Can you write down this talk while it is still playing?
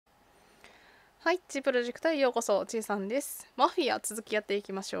はい、チプロジェクトへようこそ、ちいさんです。マフィア続きやってい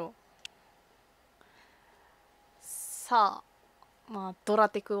きましょう。さあ、まあドラ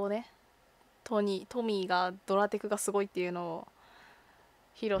テクをね、トミーがドラテクがすごいっていうのを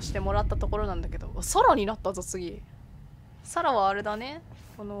披露してもらったところなんだけど、サラになったぞ次。サラはあれだね、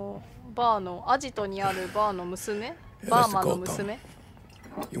このバーのアジトにあるバーの娘、バーマンの娘。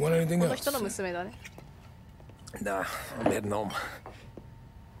この人の娘だね。Nah, I'm heading home.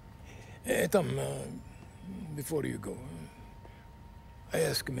 Hey, Tom, before you go, I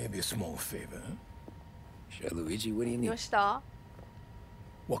ask maybe a small favor. Sure, Luigi, what do you need? どうした？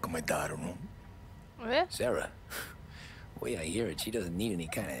 Welcome my daughter home. え？ Sarah? Way I hear it, she doesn't need any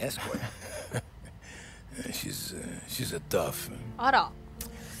kind of escort. She's a tough. あら。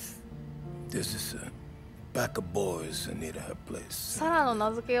There's this pack of boys near her place. サラの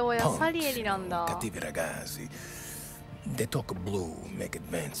名付け親サリエリなんだ。 Cattivi ragazzi. They talk blue, make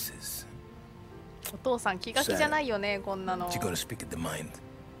advances. お父さん気が気じゃないよね、こんなの。 She's gonna speak at the mind.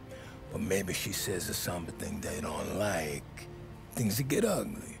 But maybe she says something they don't like. Things that get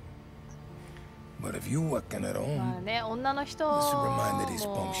ugly. But if you working at home, まあね、女の人も just a reminder these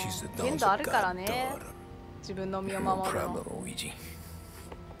punks, she's the 限 dawn's 度あるからね。 goddaughter. 自分の身を No 守るの。 problem, Luigi.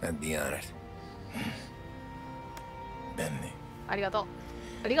 I'd be honored. Benny. ありがとう。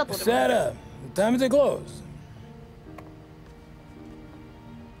ありがとうでもない。 Sarah, time to close.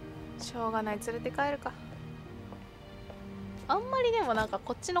 しょうがない、連れて帰るか。あんまりでもなんか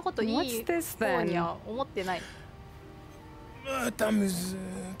こっちのこといい方には思ってない。Tom's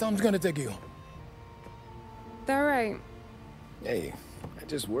gonna take you. All right. Hey, I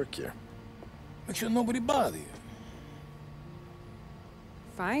just work here. Make sure nobody bother you.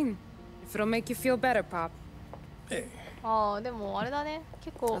 Fine. If it'll make you feel better, Pop. Hey, ああ、でもあれだね。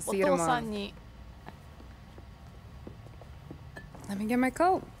結構お I'll see you 父さんに Let me get my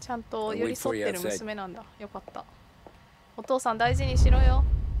coat. ちゃんと寄り添ってる娘なんだ。よかった。お父さん大事にしろよ。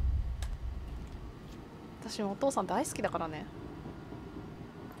私もお父さん大好きだからね。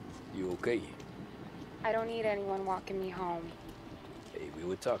 You okay? I don't need anyone walking me home, Hey, we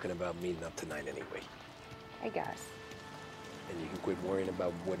were talking about meeting up tonight anyway. I guess. And you can quit worrying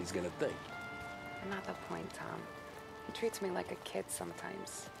about what he's gonna think. Not the point, Tom. He treats me like a kid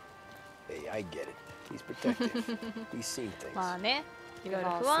sometimes. Hey, I get it. He's protective. He's seen things. まあね、いろい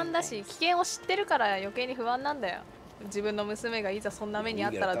ろ不安だし、危険を知ってるから余計に不安なんだよ。自分の娘がいざそんな目にあ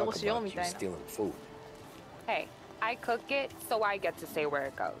ったらどうしようみたいな。 Stealing food. Hey, I cook it, so I get to say where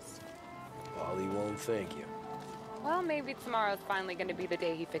it goes. Well, he won't thank you. Well, maybe tomorrow's finally gonna be the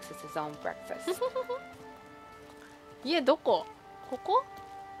day he fixes his own breakfast. 家どこ？ここ？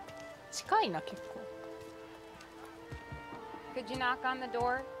近いな結構。 Could you knock on the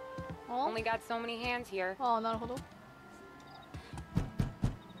door? あ Only got so many hands here. あ、なるほど。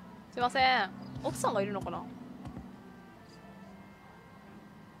すいません。奥さんがいるのかな？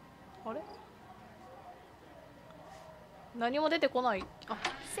あれ？何も出てこない。あ、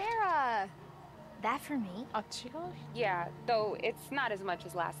 Sarah! That for me? あ、違う。 Yeah, though it's not as much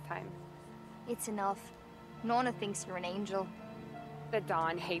as last time. It's enough. Nona thinks you're an angel. The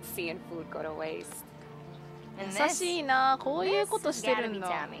Dawn hates seeing food go to waste. And 優しいな。こういうこと this して gotta る be んだ。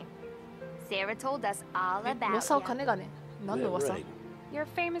 Tammy. Sarah told us all え、 about 噂を you. 金がね。何の Yeah, 噂？ right. You're a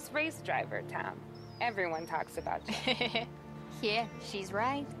famous race driver, Tom. Everyone talks about you. Yeah, she's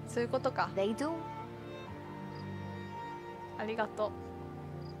right. そういうことか。 They do. ありがと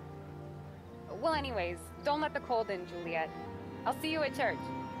Well, anyways, don't let the cold in, Juliet. I'll see you at church.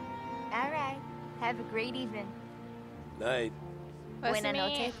 All right. Have a great evening. Night. う。おやす Buena み。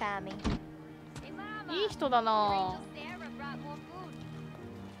 noche, family. いい人だな。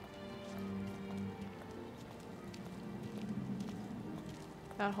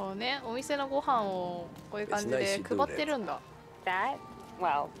なるほどね。お店のご飯をこういう感じで配ってるんだ。 That?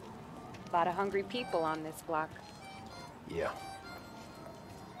 Well, a lot of hungry people on this block. Yeah.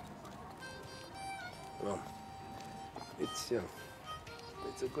 Well, it's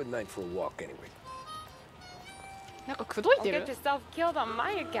a good night for a walk anyway. なんか口説い Don't てる get yourself killed on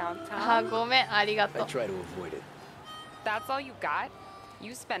my account, あ、 Tom. ごめん。ありが I とう。 try to avoid it. That's all you got?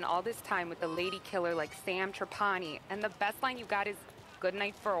 You spend all this time with a lady killer like Sam Trapani, and the best line you got is good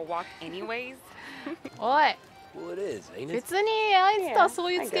night for a walk anyways? おい。 Well, it is, ain't it? 別にあいつとはそ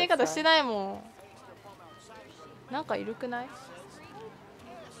ういう付き合い方してないもん。なんかいるくない？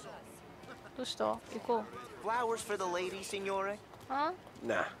どうした？行こう。 Flowers for the lady, signore? あ？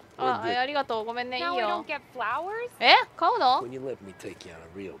 Nah. あ、 We're good. ありがとう。ごめんね。いい Now we よ don't。get flowers? え？買うの？ When you let me take you on a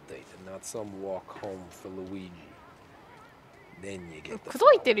real date and not some walk home for Luigi, then you get the 口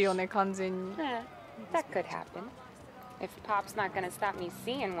説いてるよね、完全に。 That could happen. If Pop's not gonna stop me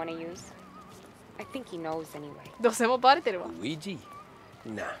seeing one of yous. I think he knows anyway. どうせもうバレてるわ。 Luigi?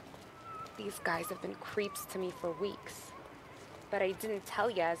 Nah. These guys have been creeps to me for weeks. But I didn't tell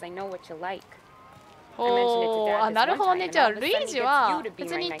you as I know what you like. おー、あ、なるほどね。じゃあルイージは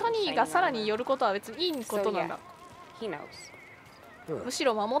別にトニーがさらに寄ることは別にいいことなんだ。 He knows. むし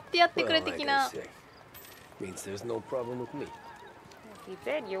ろ守ってやってくれ Well, like 的 I な。 say, means there's no problem with me. If you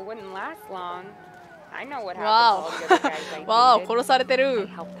did, you wouldn't last long. I know what happened to Wow. all the other guys I わあ、 dated. 殺されて I る。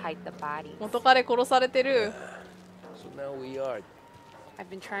 helped hide the bodies. 元彼殺されてる。 So now we are. I've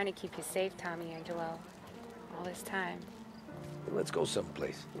been trying to keep you safe, Tommy Angelo, all this time. Let's go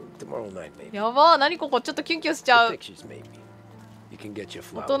someplace. Tomorrow night, maybe. やばー、何ここちょっとキュンキュンしちゃ The う。 pictures, maybe. You can get your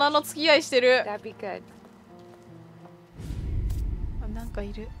大 flowers. 人の付き合いしてる。 That'd be good. あ、なんか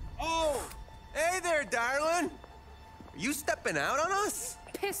いる。 Oh! Hey there, darling! Are you stepping out on us?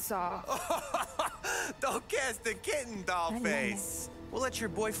 Piss off. Don't cast a kitten, dollface. We'll let your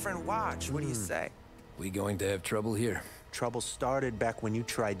boyfriend watch. What do you say? We going to have trouble here? Trouble started back when you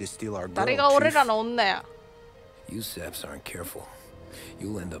tried to steal our girl. 誰が俺 Chief. らの女や。 You saps aren't careful.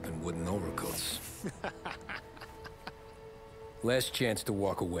 You'll end up in wooden overcoats. Last chance to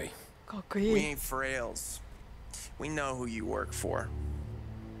walk away. かっこ We いい。 ain't frails. We know who you work for.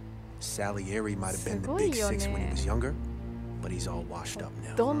 Salieri might have been the すごい big よ six when he ね。 was younger, but he's all washed up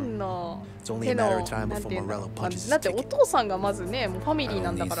now. どんな It's only 手 a の matter of time なん before ていうの Morello まあ punches his だってお ticket. 父さんがまずねもうファミリ I ーな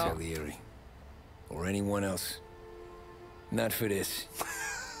don't んだ need から Salieri. Or anyone else. Not for this.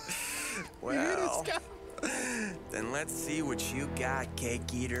 Well, then let's see what you got, cake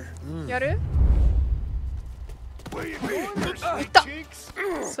eater. やるいった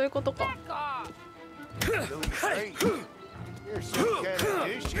そういうことか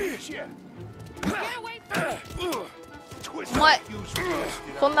お前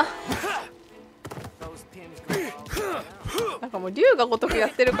こんななんかもう竜が如くや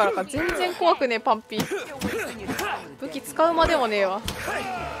ってるからか全然怖くねえパンピー武器使うまでもねえわ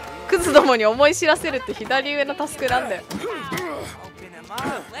クズどもに思い知らせるって左上のタスクなんだよ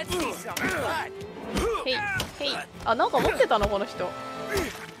へいへいあなんか持ってたのこの人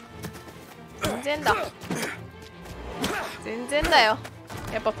全然だ全然だよ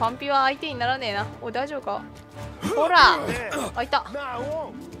やっぱパンピは相手にならねえなおい大丈夫かほらあいた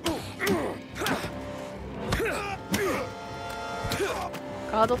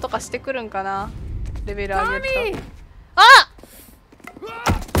ガードとかしてくるんかなレベル上げるとああ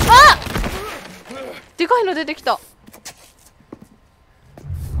でかいの出てきた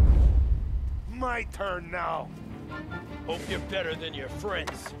My turn now. Hope you're better than your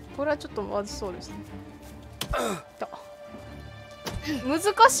friends. これはちょっとまずそうですねだ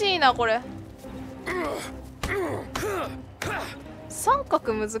難しいなこれ三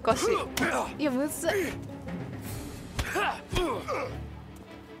角難しいいやむずい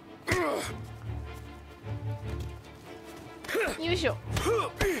よいしょ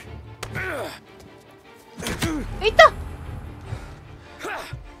いった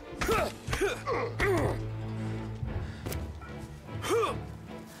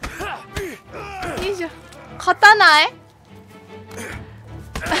よいしょ勝たない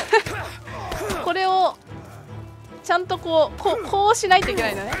これをちゃんとこうしないといけな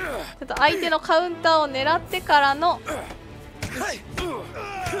いんだねちょっと相手のカウンターを狙ってからの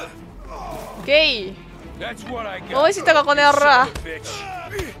ゲイおいしいとかこの野郎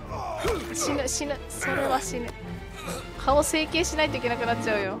死ぬ死ぬそれは死ぬ顔整形しないといけなくなっち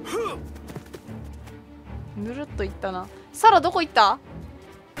ゃうよぬるっといったなサラどこ行った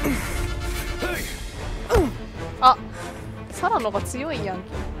あサラのが強いやん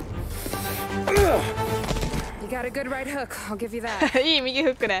You got a good right hook. I'll give you that. いい右フ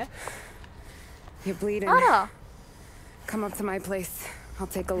ックね You're bleeding. あら Come up to my place. I'll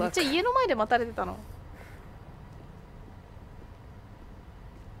take a めっ look. ちゃ家の前で待たれてたの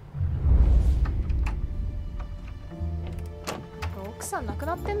奥さん亡く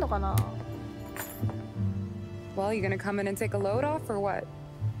なってんのかな Well, you gonna come in and take a load off or what?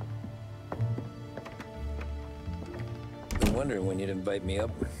 Been wondering when you'd invite me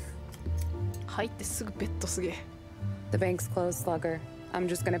up. 入ってすぐベッドすげえ The bank's closed, Slugger. I'm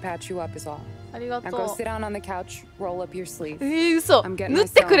just gonna patch you up is all. ありが Now と go う sit down on the couch, roll up your sleeve. 嘘 I'm getting 塗 my っ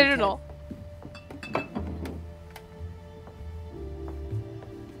てくれ sewing るの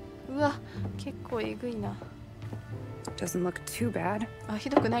うわ結構えぐいな Doesn't look too bad. あひ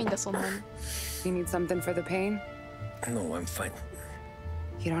どくないんだそんなに You need something for the pain? No, I'm fine.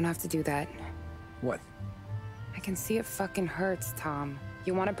 You don't have to do that. What? I can see it fucking hurts, Tom.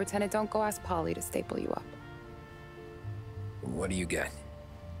 You wanna pretend it don't go ask Polly to staple you up. What do you got?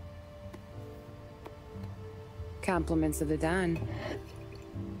 Compliments of the Don.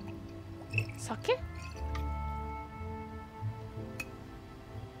 酒？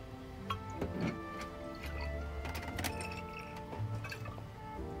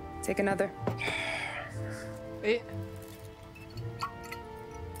 Take another. え、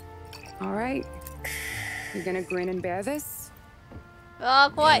 All right. You gonna grin and bear this? あ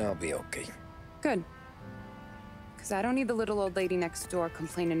ー怖い。 I'll be okay. Good. Because I don't need the little old lady next door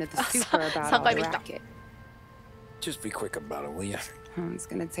complaining to the super about all 3回 the 目来た。 racket. Just be quick about it, will ya? It's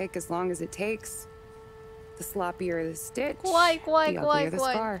gonna take as long as it takes. The sloppier the stitch, 怖い怖い the 怖 uglier い the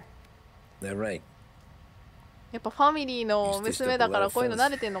怖い。 scar. That right? やっぱファミリーの娘だからこういうの慣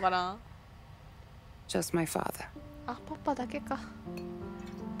れてんのかな。 Just my father. あ、パパだけか。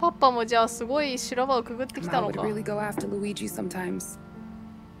パパもじゃあすごい修羅場をくぐってきた Mom の would か。 really go after Luigi sometimes.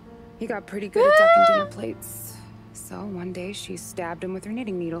 He got pretty good at ducking dinner plates. So one day she stabbed him with her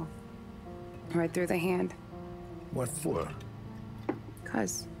knitting needle. Right through the hand. What for?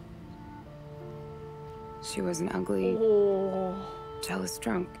 'Cause she was an ugly, おお。 jealous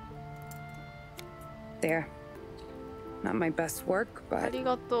drunk. There. Not my best work, あ but り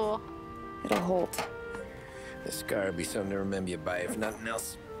がと it'll hold. The scar will be something to remember you by, if nothing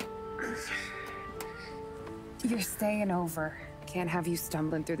else. You're staying over. Can't have you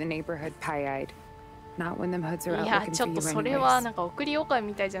stumbling through the neighborhood pie-eyed. Not when them hoods are う。 out いや、 looking ちょ for っ you とそれは anyways. なんか送り狼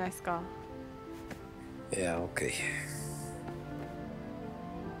みたいじゃないですか。 Yeah, okay.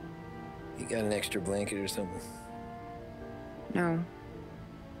 You got an extra blanket or something? No.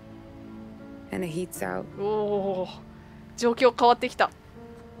 And the heat's out. おお。状況変わってきた。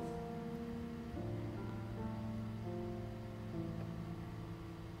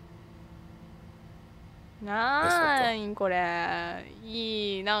なーんこれ。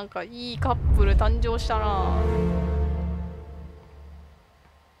いい、なんかいいカップル誕生したな。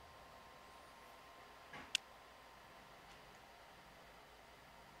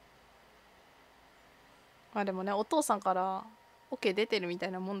まあでもね、お父さんから OK 出てるみた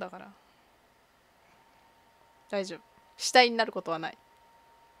いなもんだから大丈夫。死体になることはない。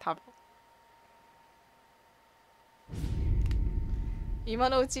多分。今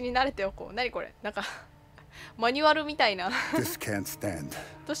のうちに慣れておこう。何これ、なんかマニュアルみたいな。 This can't stand.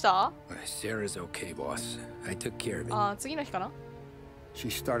 どうした？ Sarah's okay, boss. I took care of it. あ、次の日かな。 She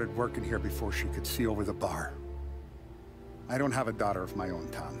started working here before she could see over the bar. I don't have a daughter of my own,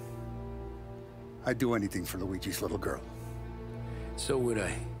 Tom. I'd do anything for Luigi's little girl. So would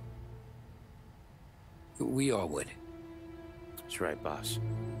I. We all would. That's right, boss.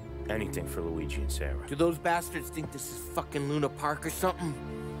 Anything for Luigi and Sarah. Do those bastards think this is fucking Luna Park or something?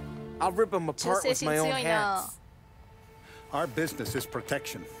 I'll rip them apart with my own hands. Our business is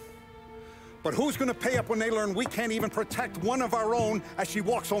protection. But who's gonna pay up when they learn we can't even protect one of our own as she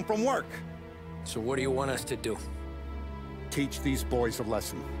walks home from work? So what do you want us to do? Teach these boys a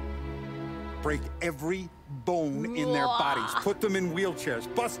lesson. Break every bone in their bodies, put them in wheelchairs,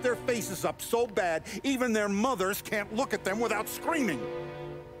 bust their faces up so bad even their mothers can't look at them without screaming.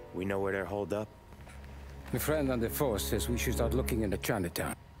 We know where they're holed up. My friend on the force says we should start looking into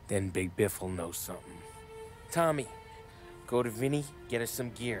Chinatown. Then Big Biff will know something. Tommy, go to Vinny, get us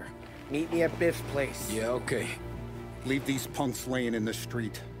some gear. Meet me at Biff's place. Yeah, okay. Leave these punks laying in the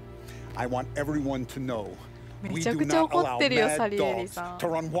street. I want everyone to know we めちゃ do くちゃ not 怒っ allow てるよ、 mad サリエリ dogs さん。 to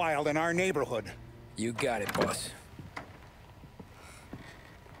run wild in our neighborhood. You got it, boss.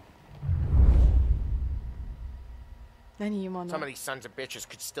 何今の Some of these sons of bitches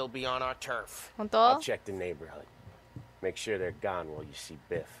could still be on our turf. 本 I'll 当？ check the neighborhood. Make sure they're gone while you see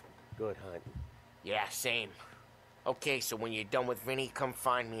Biff. Good hunting. Yeah, same. Okay, so when you're done with Vinny, come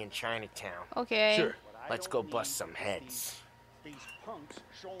find me in Chinatown. OK。 Sure. Let's go bust some heads.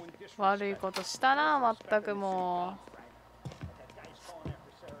 悪いことしたな、まったくも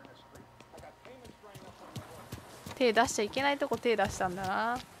う。手出しちゃいけないとこ手出したんだ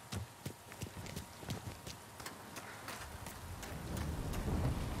な。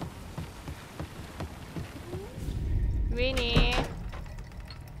ウィニー。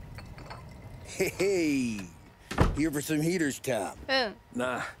 Hey, here for some heaters, Tom? うん。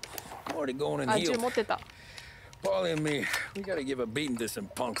 Nah, I'm already going in あ、銃 heels. 持ってた。 Paulie and me, we gotta give a beating to some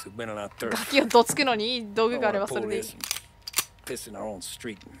punks who've been on our ガ turf. キをどつくのにいい道具 I があれ wanna ばそれ pull でいい。 this and piss in our own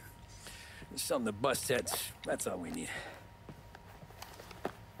street. There's something to bust heads. That's all we need.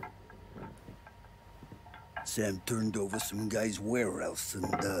 Sam turned over some guy's warehouse and,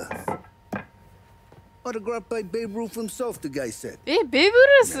 autographed by Babe Ruth himself, the guy said. え、ベーブル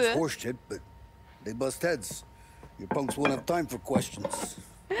ース？ That's horseshit, but they bust heads. Your punks won't have time for questions.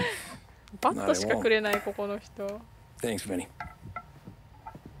 バットしかくれないここの人。 Thanks, Vinny.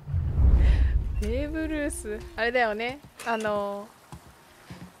 ベーブルースあれだよね、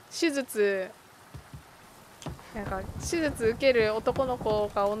手術なんか手術受ける男の子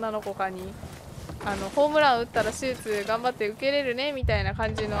か女の子かにホームラン打ったら手術頑張って受けれるねみたいな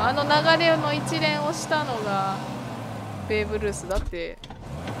感じの流れの一連をしたのがベーブ・ルースだって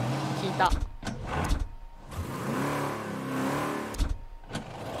聞いた。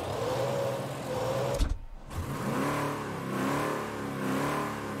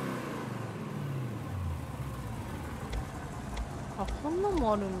あ、こんなん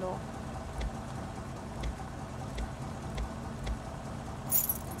もあるんだ。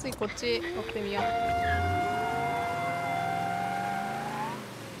次こっち乗ってみよう。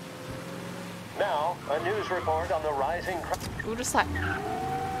うるさい。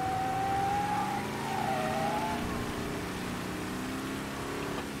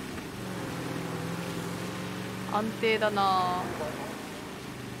安定だな。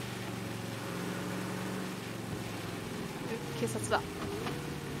警察だ。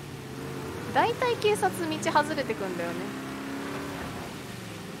だいたい警察道外れてくんだよね。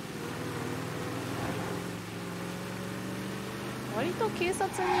割と警察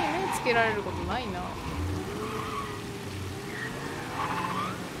に目つけられることないな。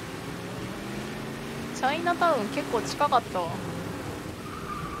チャイナタウン結構近かったわ。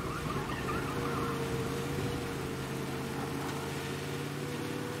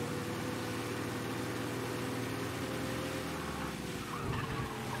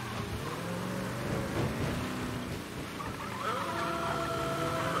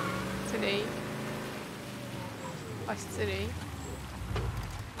失礼。あ、失礼。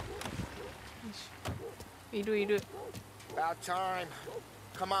いるいる。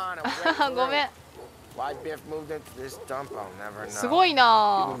ごめん。すごい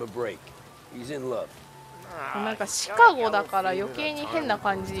な。なんかシカゴだから余計に変な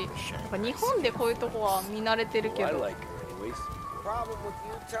感じ。日本でこういうとこは見慣れてるけど。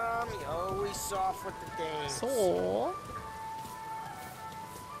そう？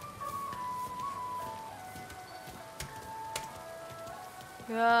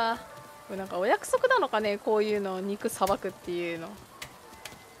うわー、なんかお約束なのかね、こういうの肉さばくっていうの。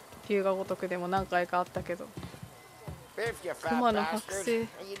龍が如くでも何回かあったけど。熊の剥製。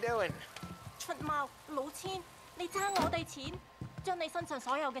広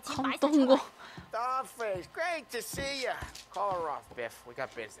東語。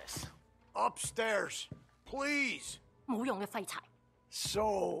Upstairs, please. 冇用嘅廢柴。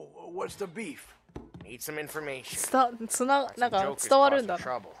So, what's the beef? Need some information. なんか伝わるんだ。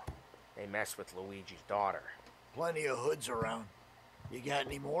 They mess with Luigi's daughter. Plenty of hoods around. You got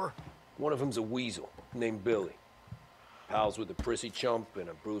any more? One of them's a weasel named Billy. Pals with a prissy chump and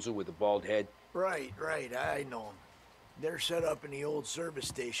a bruiser with a bald head. Right, I know them. They're set up in the old service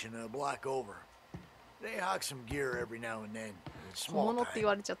station a block over. They hawk some gear every now and then. It's small time.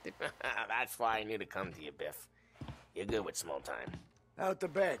 That's why I knew to come to you, Biff. You're good with small time. Out the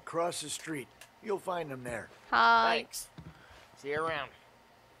back, cross the street. You'll find them there. Hi. Thanks. See you around.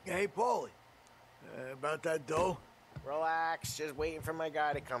 Hey, Paulie. About that dough? Relax. Just waiting for my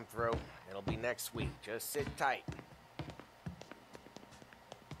guy to come through. It'll be next week. Just sit tight.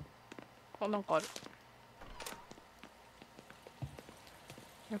 あ、なんかある。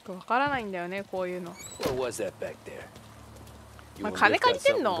よくわからないんだよね、こういうの。What was that back there? まあ、金借り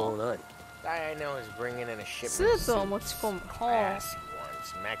てんの？ I know is bringing in a shipment. スーツを持ち込む。はあ。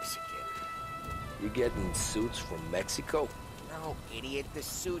Mexican. You getting suits from Mexico? No, idiot. The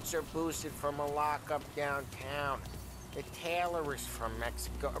suits are boosted from a lockup downtown. The tailor is from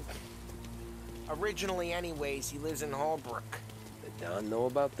Mexico. Originally, anyways, he lives in Holbrook. Did Don know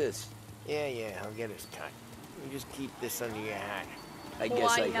about this? Yeah, he'll get his cut. You just keep this under your hat. I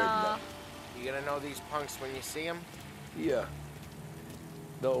guess I heard that. You gonna know these punks when you see them? Yeah.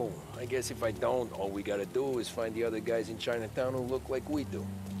 No, I guess if I don't, all we gotta do is find the other guys in Chinatown who look like we do.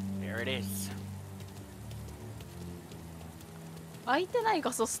 There it is. 開いてない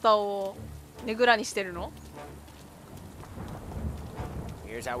ガソスタをねぐらにしてるの？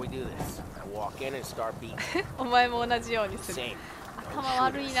 Here's how we do this. I walk in and start beating. お前も同じようにする。頭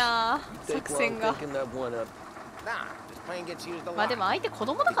悪いな、作戦が。まあでも相手子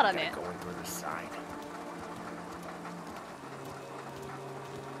供だからね。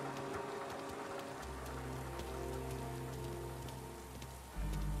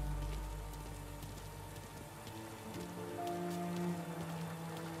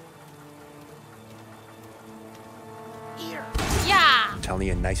Telling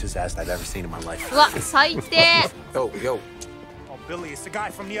you the nicest ass I've ever seen in my life. うわ、最低。Yo. Oh, Billy, it's the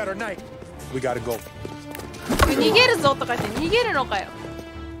guy from the other night. We gotta go. 逃げるぞとか言って逃げるのかよ。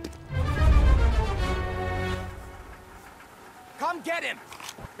Come get him.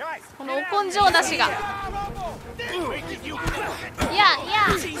 このお根性なしが。いや。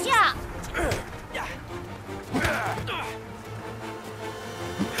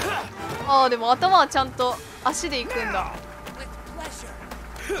ああ、でも頭はちゃんと足で行くんだ。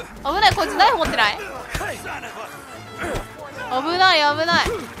危ない、こいつナイフ持ってない？危ない。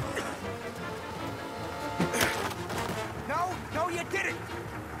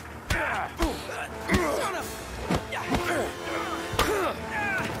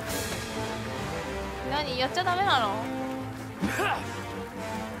何やっちゃダメなの？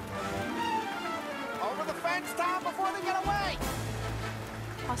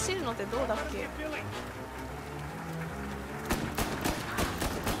走るのってどうだっけ？You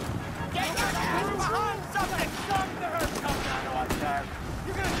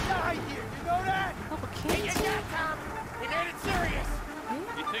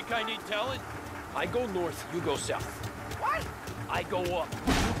think I need telling? I go north, you go south. What? I go up,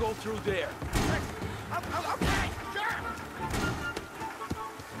 you go through there. Okay, sure.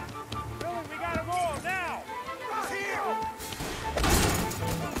 Billy, we gotta move now. Here.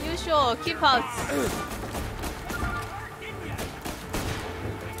 優勝、キーパー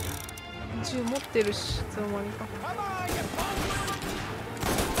ズ。銃持ってるし、いつの間にか。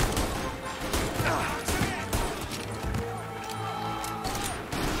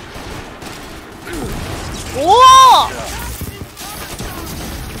おお！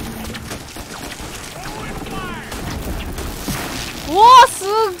おお、すっ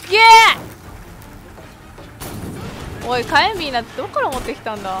げえ！おい、火炎瓶なんてどこから持ってき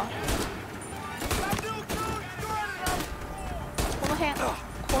たんだ？この辺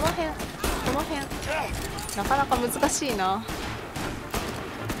なかなか難しいな。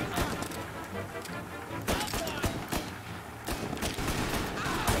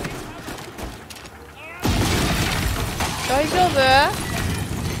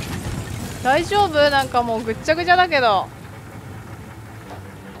大丈夫？なんかもうぐっちゃぐちゃだけど。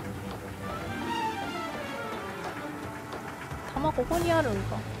弾ここにあるん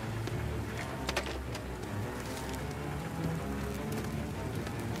か。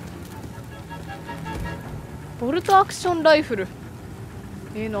ボルトアクションライフル。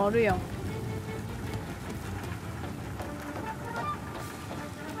のあるやん。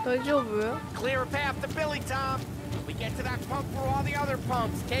大丈夫？ Clear a path to Billy, Tom. We get to that pump for all the other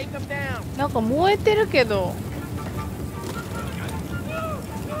pumps. Take them down. なんか燃えてるけど。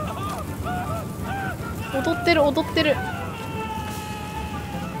踊ってる。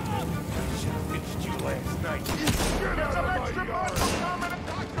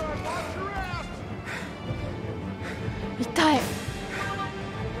痛い。と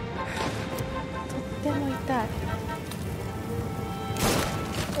っても痛い。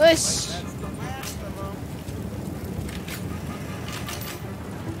よし。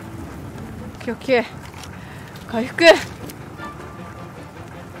オッケー。回復。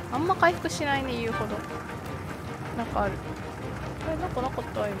あんま回復しないね、言うほど。なんかある。なんかなかっ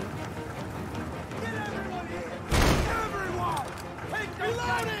た今。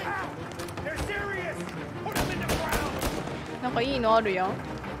なんかいいのあるやん。よ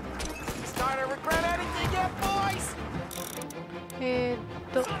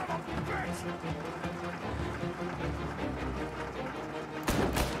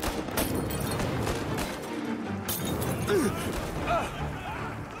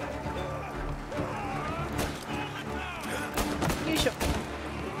いしょ。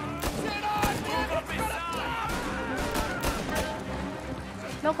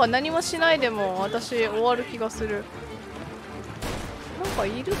なんか何もしないでも私終わる気がする。なんか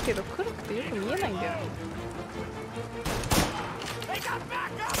いるけど暗くてよく見えないんだよね。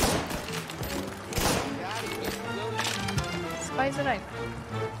使いづらいな。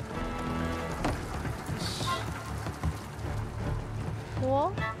こ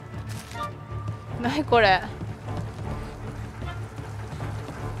こ？何これ？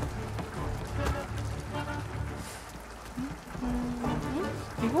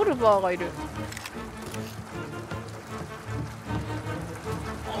リボルバーがいる。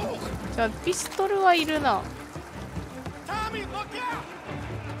じゃあピストルはいるな。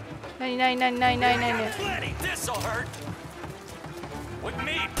なに大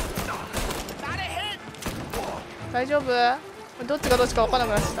丈夫？どっちがどっちか分から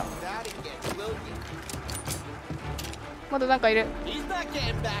なくなってきた。まだなんかいる。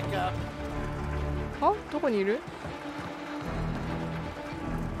あ、どこにいる？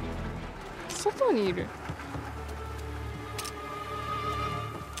外にいる。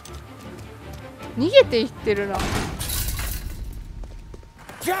逃げていってるな。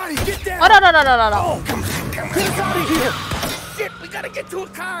あらららららら。gotta get to a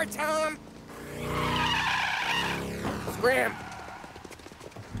car, Tom. Scram.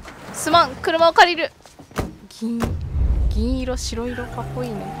 すまん、車を借りる。銀色、白色、かっこいい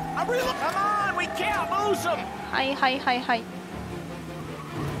ね。はいはいはいはい。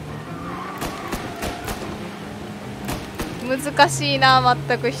難しいな、まっ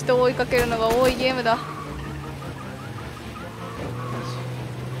たく人を追いかけるのが多いゲームだ。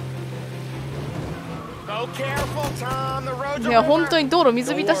いや本当に道路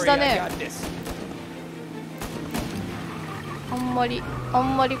水浸しだね。あ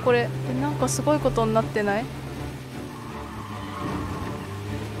んまりこれなんかすごいことになってない？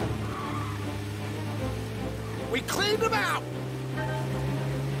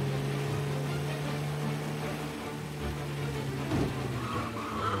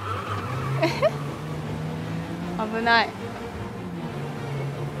危ない。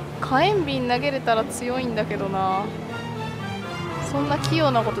火炎瓶投げれたら強いんだけどな。そんな器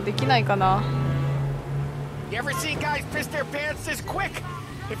用なことできないかな。You ever seen guys piss their pants this quick?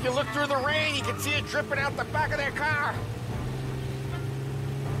 If you look through the rain, you can see it dripping out the back of their car.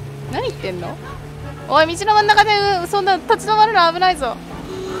 何言ってんの？おい、道の真ん中でそんな立ち止まるの危ないぞ。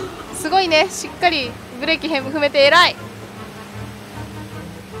すごいね、しっかりブレーキ踏めて偉い。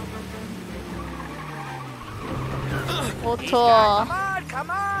おっと、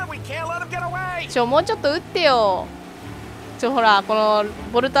もうちょっと撃ってよ。ほら、この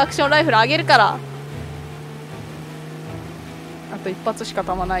ボルトアクションライフル上げるから。あと一発しか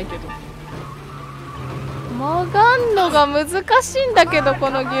弾まないけど、曲がんのが難しいんだけど、こ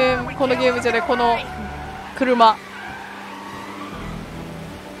のゲームじゃない、この車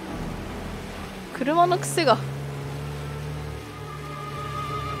の癖が。よ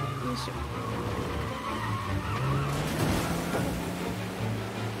いしょ。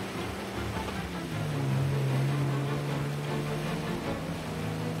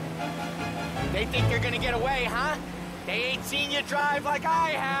They think they're gonna get away, huh? They ain't seen you drive like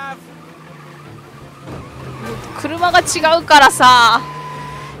I have. 車が違うからさ、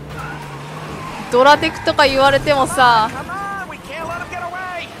ドラテクとか言われてもさ、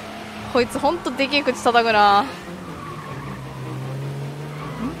こいつほんとでけえ口叩くな。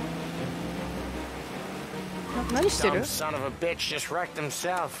何してる？自滅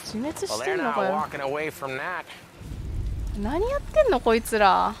してんのかよ。何やってんのこいつ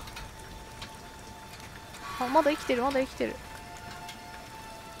ら。あ、まだ生きてる、まだ生きてる。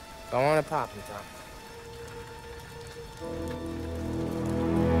Go on and pop him,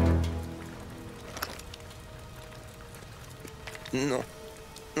 Tom.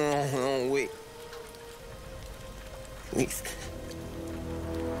 No, wait. Please,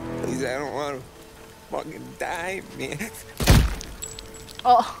 I don't want to fucking die, man.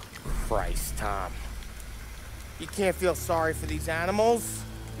 Oh. Christ, Tom. You can't feel sorry for these animals.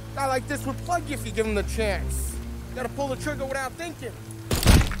 A guy like this would plug you if you give him the chance. You gotta pull the trigger without thinking.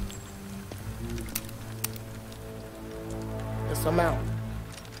 Guess I'm out.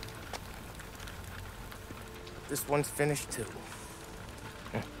 This one's finished too.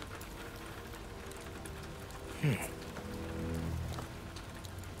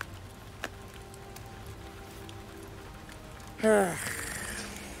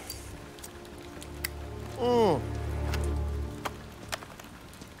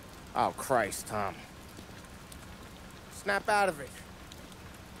 Oh, Christ, Tom. Snap out of it.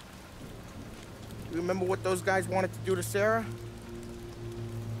 You remember what those guys wanted to do to Sarah?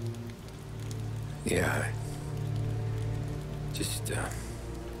 Yeah. Just,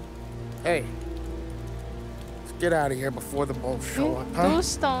 Hey. Let's get out of here before the bulls show up, huh? どう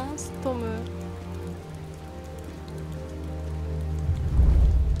したん？トム。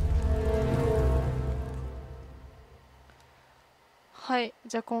はい、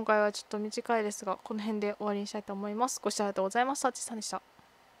じゃあ今回はちょっと短いですが、この辺で終わりにしたいと思います。ご視聴ありがとうございました。ちさんでした。